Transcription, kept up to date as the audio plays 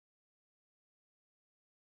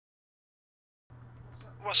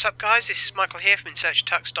What's up, guys? This is Michael here from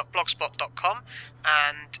InSearchTux.blogspot.com,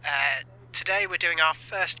 and today we're doing our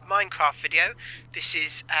first Minecraft video. This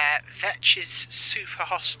is Vechs' super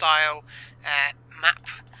hostile map,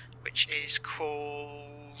 which is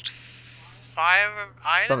called Fire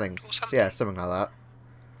Island or something. Yeah, something like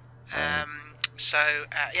that.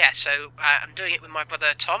 I'm doing it with my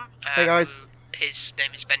brother Tom. Hey guys. His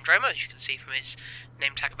name is Vendroma, as you can see from his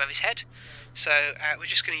name tag above his head. So we're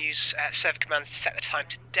just going to use server commands to set the time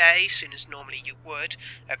today, soon as normally you would.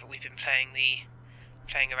 But we've been playing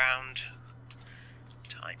around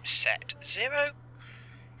time set 0.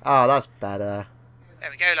 Oh, that's better. There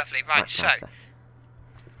we go, lovely. Right, Much nicer.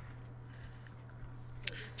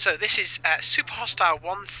 So this is Super Hostile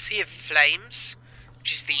 1 Sea of Flames,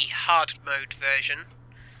 which is the hard mode version.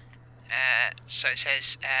 So it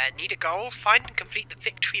says, need a goal, find and complete the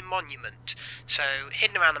victory monument. So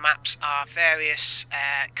hidden around the maps are various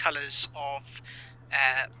colours of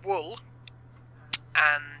wool,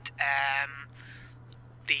 and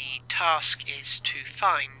the task is to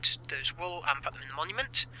find those wool and put them in the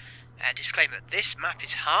monument. Disclaimer, this map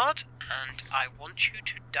is hard and I want you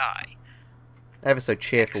to die. Ever so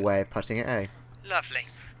cheerful way of putting it, eh? Lovely.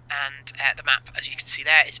 And the map, as you can see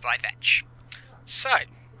there, is by Vechs. So,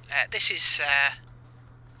 this is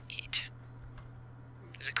it.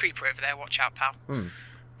 There's a creeper over there, watch out, pal.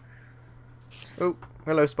 Oh,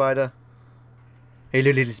 hello, spider.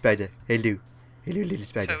 Hello, little spider. Hello. Hello, little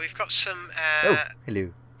spider. So we've got some oh,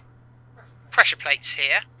 hello. Pressure plates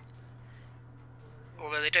here.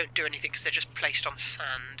 Although they don't do anything because they're just placed on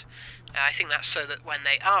sand. I think that's so that when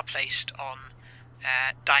they are placed on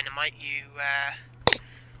dynamite,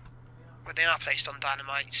 when they are placed on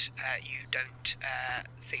dynamite, you don't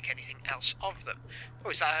think anything else of them.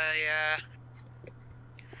 Oh, is that a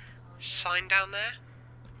sign down there?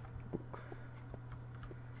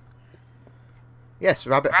 Yes,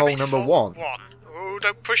 rabbit hole number 1. Oh,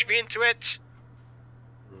 don't push me into it!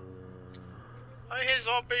 I hear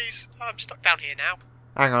zombies. I'm stuck down here now.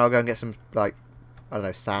 Hang on, I'll go and get some, like, I don't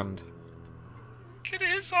know, sand. I can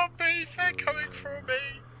hear zombies. They're coming for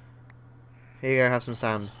me. Here you go, have some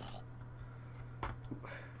sand.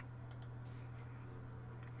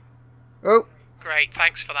 Oh! Great,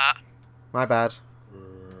 thanks for that. My bad.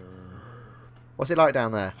 What's it like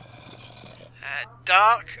down there?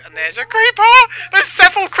 Dark, and there's a creeper! There's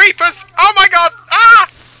several creepers! Oh my god! Ah!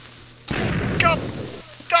 God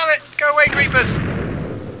damn it! Go away, creepers!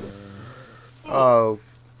 Oh,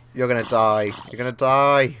 you're gonna die. You're gonna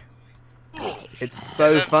die. It's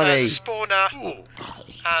so funny. There's a spawner,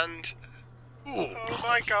 and oh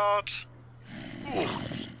my god!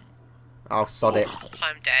 Oh, sod it.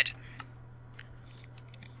 I'm dead.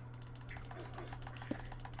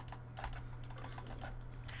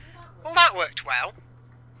 Well, that worked well.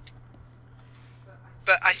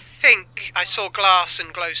 But I think I saw glass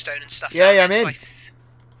and glowstone and stuff. Yeah, down I'm there, in. so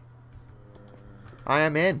I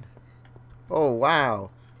am in. Oh, wow.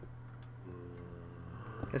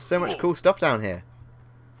 There's so much cool stuff down here.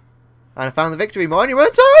 And I found the victory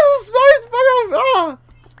monument. Ah!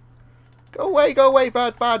 Go away,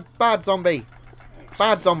 bad zombie.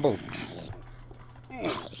 Bad zombie.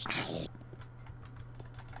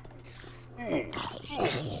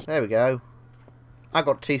 There we go. I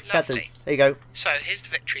got 2 feathers. There you go. So here's the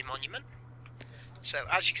victory monument. So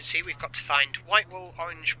as you can see, we've got to find white wool,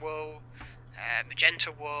 orange wool,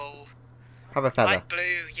 magenta wool, Have a feather. light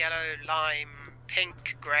blue, yellow, lime,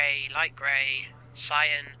 pink, grey, light grey,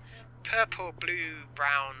 cyan, purple, blue,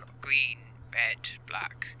 brown, green, red,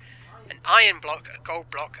 black, an iron block, a gold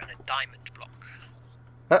block, and a diamond block.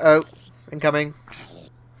 Uh-oh. Incoming.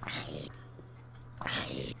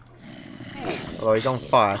 Although he's on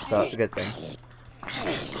fire, so that's a good thing.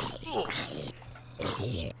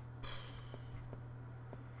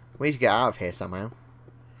 We need to get out of here somehow.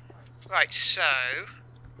 Right, so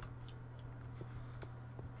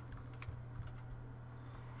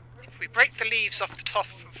if we break the leaves off the top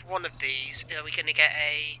of one of these, are we going to get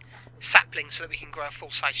a sapling so that we can grow a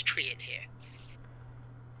full-size tree in here?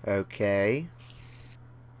 Okay.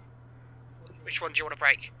 Which one do you want to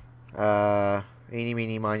break? Eeny,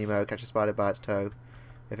 meeny, miny, mo, catch a spider by its toe.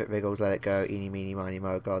 If it wriggles, let it go. Eeny, meeny, miny,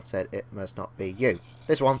 mo, God said it must not be you.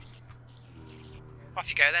 This one. Off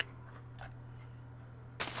you go then.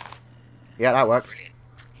 Yeah, that works. Brilliant.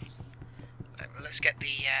 Right, well, let's get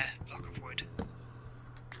the block of wood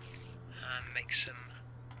and make some.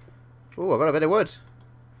 Ooh, I got a bit of wood.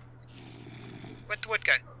 Where'd the wood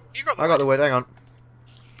go? You got the I wood. got the wood, hang on.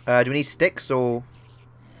 Do we need sticks or...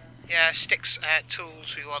 Yeah, sticks,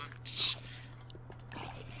 tools we want.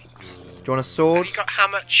 Do you want a sword? Have you got how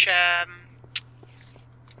much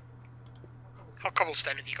How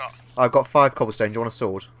cobblestone have you got? I've got 5 cobblestone. Do you want a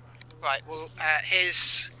sword? Right, well,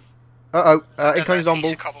 here's Incoming another zombie.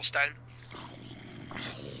 piece of cobblestone.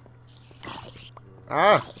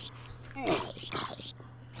 Ah!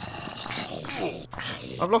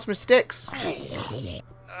 I've lost my sticks.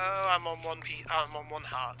 Oh, I'm on one piece. I'm on one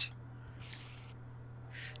heart.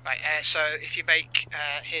 Right, so if you make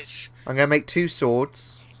his... I'm going to make 2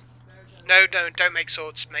 swords. No, don't make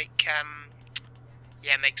swords. Make,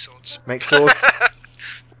 yeah, make swords. Make swords.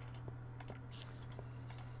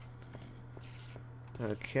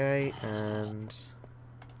 Okay, and...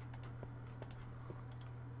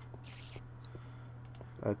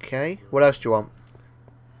 Okay, what else do you want?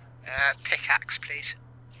 Pickaxe, please.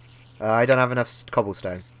 I don't have enough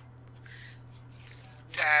cobblestone.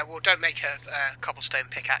 Well, don't make a cobblestone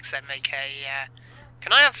pickaxe, then make a...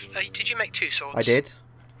 Can I have... did you make 2 swords? I did.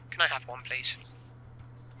 Can I have one, please?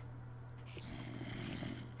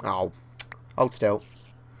 Oh, hold still.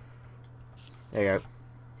 There you go.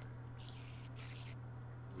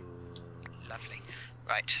 Lovely.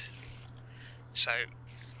 Right. So,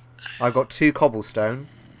 I've got 2 cobblestone.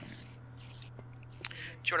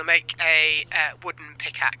 do you want to make a wooden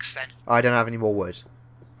pickaxe then? I don't have any more wood.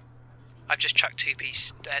 I've just chucked 2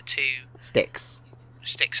 Sticks.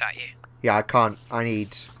 sticks at you. Yeah, I can't. I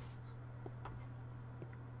need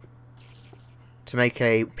to make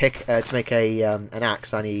a an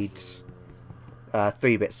axe. I need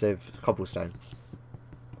 3 bits of cobblestone.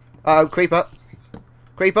 Oh, creeper!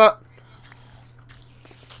 Creeper!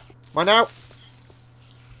 Mine out!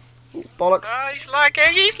 Ooh, bollocks! Oh, he's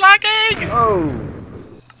lagging! He's lagging! Oh!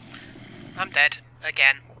 I'm dead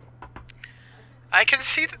again. I can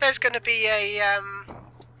see that there's going to be a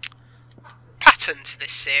pattern to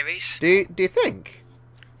this series. Do you think?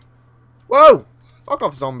 Whoa! Fuck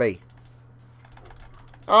off, zombie!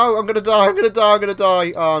 Oh, I'm gonna die! I'm gonna die! I'm gonna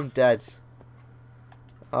die! Oh, I'm dead.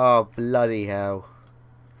 Oh, bloody hell!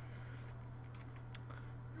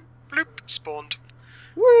 Bloop, spawned.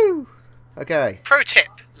 Woo! Okay. Pro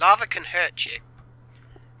tip: lava can hurt you.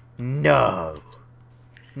 No.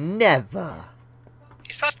 Never.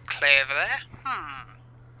 Is that clear over there?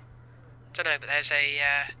 Don't know, but there's a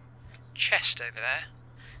chest over there.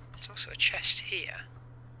 There's also a chest here.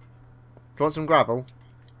 Do you want some gravel?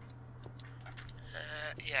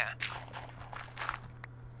 Yeah.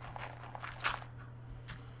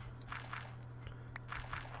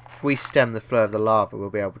 If we stem the flow of the lava, we'll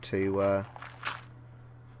be able to...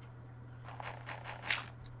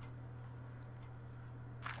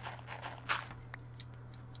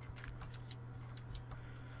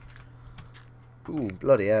 Ooh,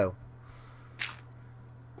 bloody hell.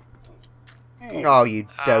 Oh, you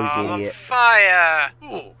dozy I'm on idiot. fire!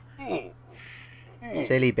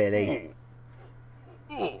 Silly Billy.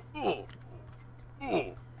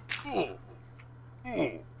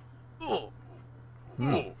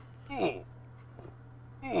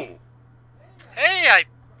 Hey, I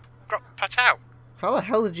got put out. How the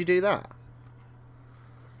hell did you do that?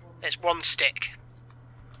 There's 1 stick.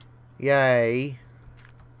 Yay.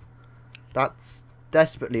 That's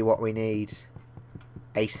desperately what we need.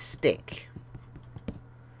 A stick.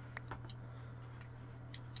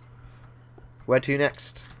 Where to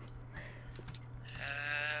next?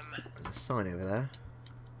 There's a sign over there.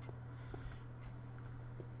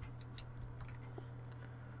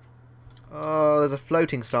 Oh, there's a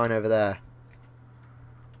floating sign over there.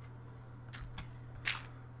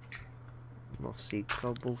 Mossy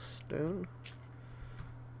cobblestone.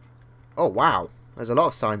 Oh, wow. There's a lot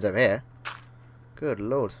of signs over here. Good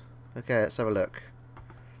lord. Okay, let's have a look.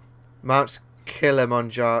 Mount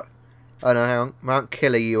Kilimanjaro. Oh no, hang on. Mount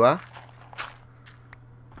Kilauea.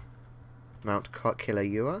 Mount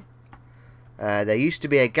Kilauea. There used to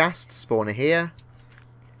be a gas spawner here,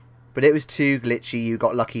 but it was too glitchy. You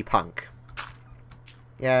got lucky, punk.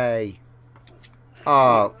 Yay.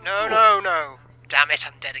 Oh. No. Damn it,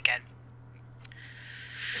 I'm dead again.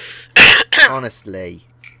 Honestly.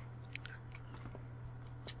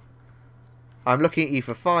 I'm looking at you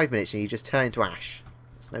for 5 minutes and you just turn into ash.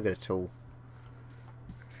 It's no good at all.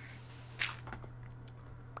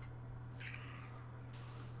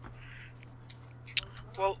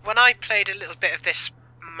 Well, when I played a little bit of this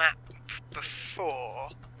map before,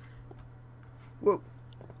 Whoa.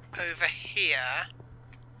 over here,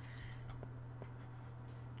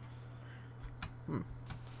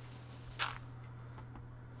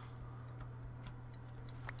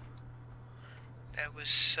 there was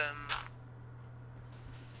some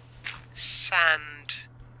sand.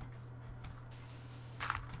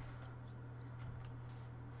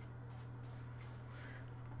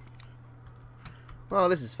 Well,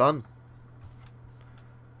 this is fun.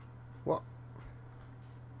 What?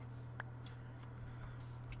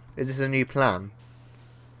 Is this a new plan?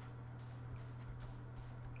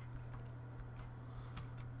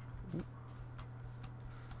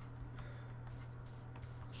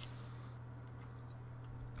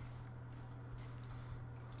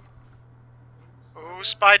 Oh,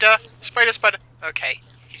 spider! Spider, spider! Okay,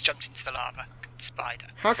 he's jumped into the lava. Good spider.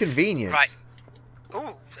 How convenient. Right.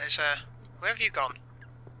 Oh, there's a... Where have you gone?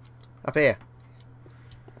 Up here.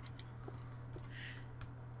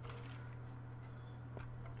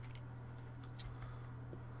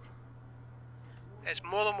 There's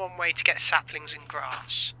more than one way to get saplings and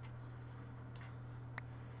grass.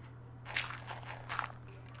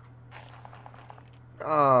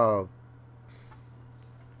 Oh.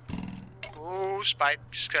 Oh, spider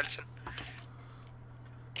skeleton.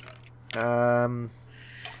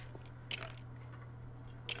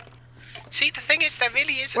 See, the thing is, there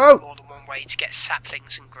really isn't Whoa. more than one way to get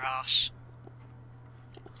saplings and grass.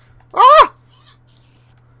 Ah!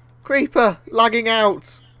 Creeper lagging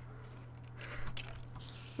out.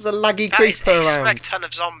 There's a laggy That is creeper a around. smack ton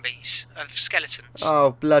of zombies, of skeletons.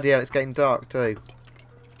 Oh bloody hell! It's getting dark too.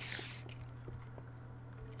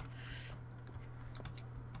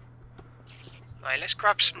 Right, let's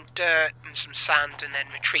grab some dirt and some sand and then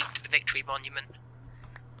retreat to the Victory Monument.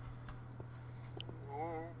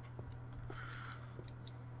 Ooh.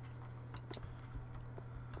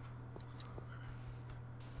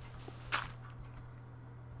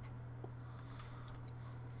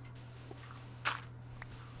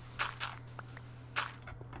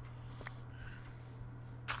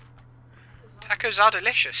 Tacos are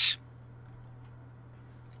delicious.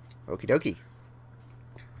 Okie dokie.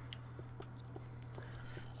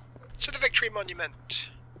 To the Victory Monument.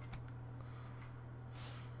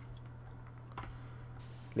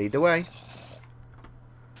 Lead the way.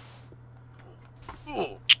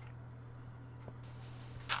 Ooh.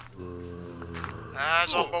 Ah,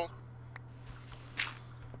 Zombo.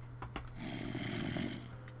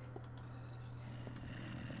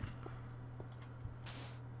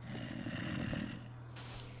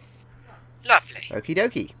 Lovely. Okie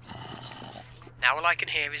dokie. Now all I can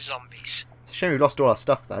hear is zombies. It's a shame we've lost all our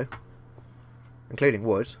stuff though. Including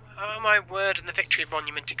wood. Oh my word, and the Victory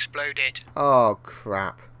Monument exploded. Oh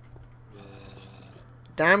crap.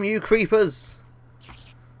 Damn you creepers!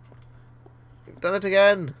 You've done it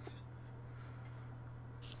again.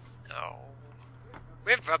 Oh.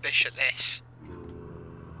 We're rubbish at this.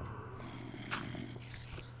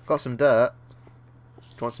 Got some dirt. Do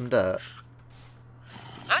you want some dirt?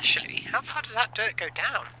 Actually, how far does that dirt go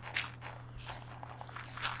down?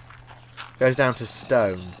 Goes down to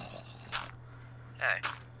stone.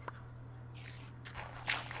 Oh.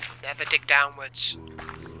 Never dig downwards.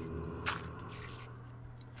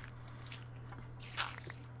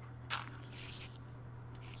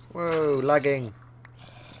 Whoa, lagging.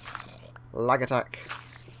 Lag attack.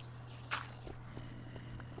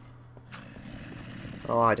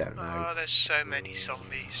 Oh, I don't know. Oh, there's so many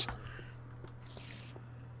zombies.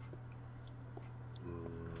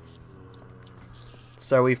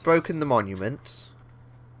 So we've broken the monument.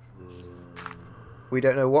 We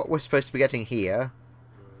don't know what we're supposed to be getting here.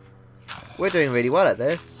 We're doing really well at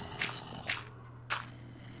this.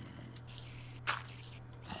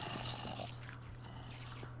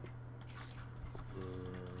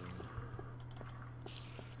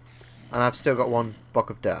 And I've still got one block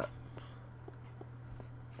of dirt.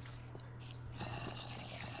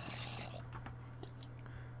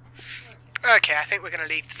 Okay, I think we're going to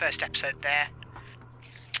leave the first episode there.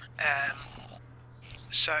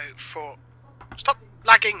 Stop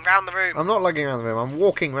lagging round the room. I'm not lagging around the room, I'm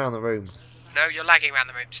walking around the room. No, you're lagging around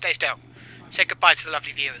the room. Stay still. Say goodbye to the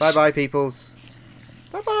lovely viewers. Bye bye, peoples.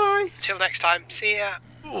 Bye bye. Till next time. See ya.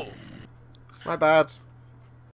 Ooh. My bad.